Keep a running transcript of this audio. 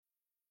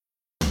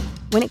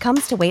When it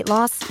comes to weight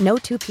loss, no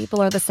two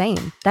people are the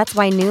same. That's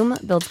why Noom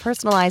builds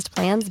personalized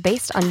plans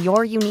based on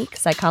your unique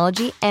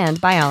psychology and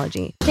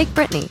biology. Take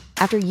Brittany.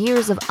 After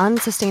years of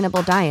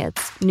unsustainable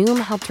diets, Noom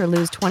helped her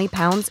lose 20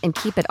 pounds and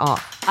keep it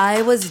off.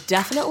 I was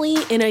definitely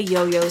in a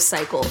yo-yo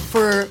cycle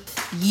for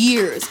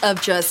years of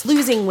just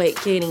losing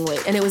weight, gaining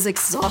weight, and it was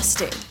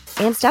exhausting.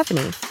 And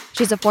Stephanie.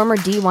 She's a former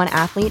D1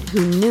 athlete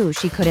who knew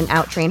she couldn't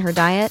out-train her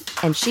diet,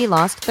 and she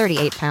lost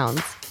 38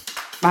 pounds.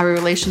 My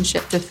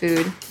relationship to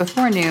food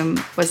before Noom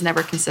was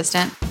never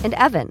consistent. And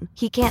Evan,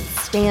 he can't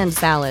stand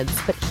salads,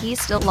 but he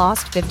still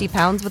lost 50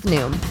 pounds with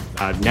Noom.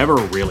 I never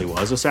really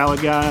was a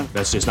salad guy.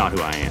 That's just not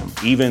who I am.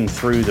 Even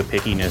through the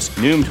pickiness,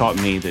 Noom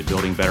taught me that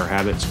building better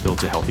habits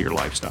builds a healthier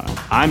lifestyle.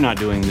 I'm not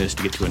doing this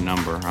to get to a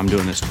number. I'm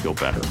doing this to feel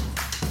better.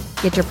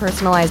 Get your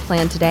personalized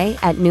plan today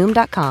at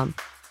Noom.com.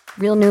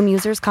 Real Noom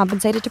users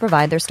compensated to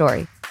provide their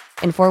story.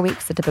 In 4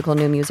 weeks, the typical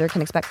Noom user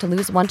can expect to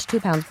lose 1 to 2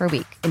 pounds per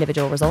week.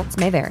 Individual results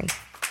may vary.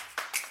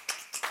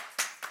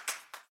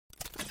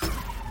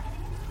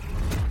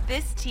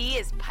 This tea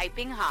is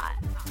piping hot.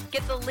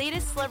 Get the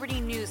latest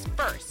celebrity news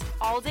first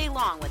all day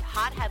long with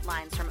hot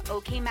headlines from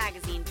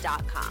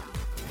okmagazine.com.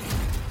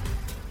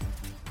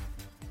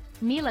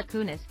 Mila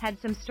Kunis had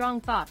some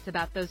strong thoughts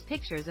about those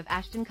pictures of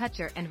Ashton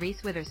Kutcher and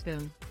Reese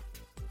Witherspoon.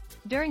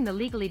 During the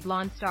Legally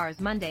Blonde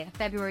Stars Monday,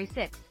 February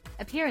 6th,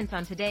 appearance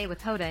on Today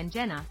with Hoda and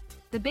Jenna,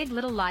 the Big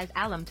Little Lies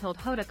alum told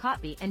Hoda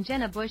Kotb and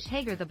Jenna Bush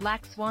Hager the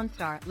Black Swan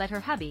star let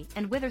her hubby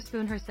and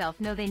Witherspoon herself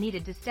know they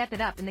needed to step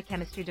it up in the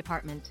chemistry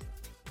department.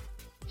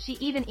 She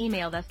even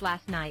emailed us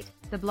last night,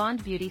 the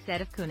blonde beauty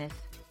said of Kunis.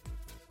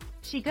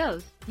 She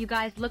goes, "You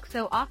guys look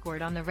so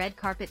awkward on the red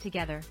carpet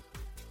together.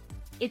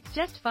 It's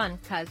just fun,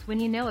 cuz when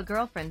you know a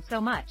girlfriend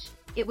so much,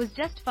 it was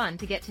just fun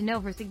to get to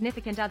know her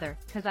significant other,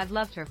 cuz I've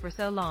loved her for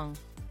so long."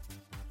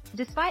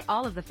 Despite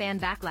all of the fan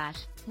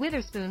backlash,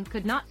 Witherspoon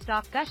could not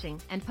stop gushing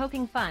and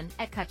poking fun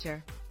at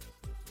Kutcher.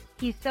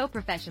 "He's so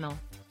professional.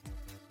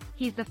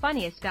 He's the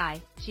funniest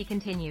guy," she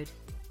continued.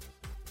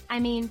 "I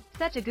mean,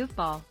 such a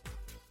goofball.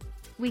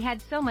 We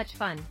had so much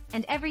fun,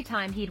 and every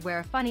time he'd wear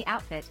a funny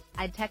outfit,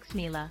 I'd text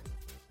Mila.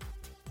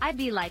 I'd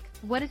be like,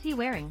 what is he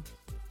wearing?"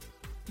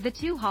 The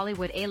two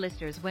Hollywood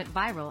A-listers went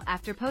viral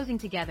after posing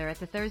together at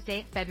the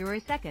Thursday,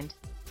 February 2nd,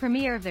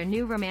 premiere of their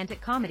new romantic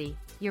comedy,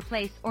 Your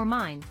Place or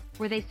Mine,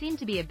 where they seem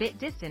to be a bit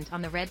distant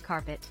on the red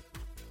carpet.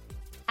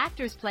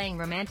 Actors playing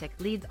romantic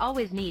leads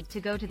always need to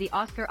go to the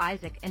Oscar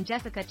Isaac and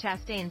Jessica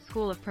Chastain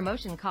School of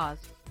Promotion cause.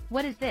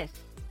 What is this?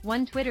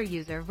 One Twitter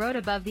user wrote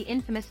above the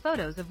infamous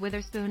photos of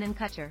Witherspoon and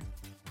Kutcher.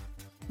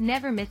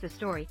 Never miss a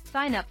story.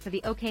 Sign up for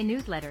the OK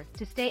newsletter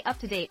to stay up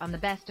to date on the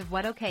best of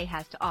what OK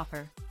has to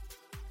offer.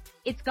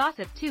 It's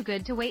gossip too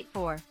good to wait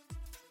for.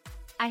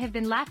 I have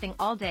been laughing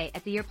all day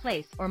at the Your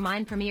Place or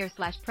Mine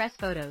premiere/press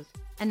photos.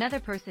 Another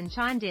person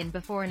chimed in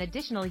before an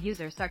additional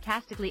user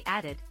sarcastically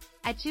added,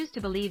 "I choose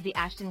to believe the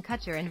Ashton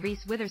Kutcher and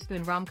Reese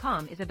Witherspoon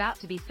rom-com is about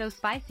to be so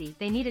spicy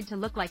they needed to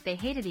look like they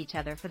hated each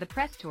other for the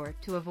press tour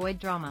to avoid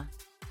drama."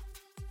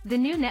 The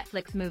new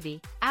Netflix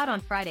movie, out on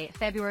Friday,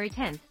 February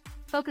 10th,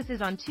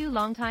 focuses on two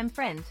longtime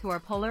friends who are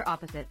polar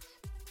opposites.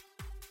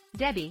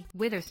 Debbie,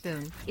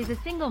 Witherspoon, is a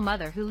single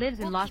mother who lives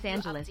in Los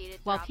Angeles,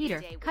 while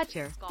Peter,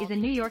 Kutcher, is a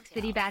New York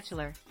City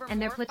bachelor,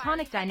 and their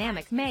platonic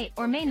dynamic may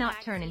or may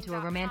not turn into a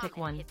romantic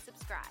one.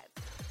 Subscribe.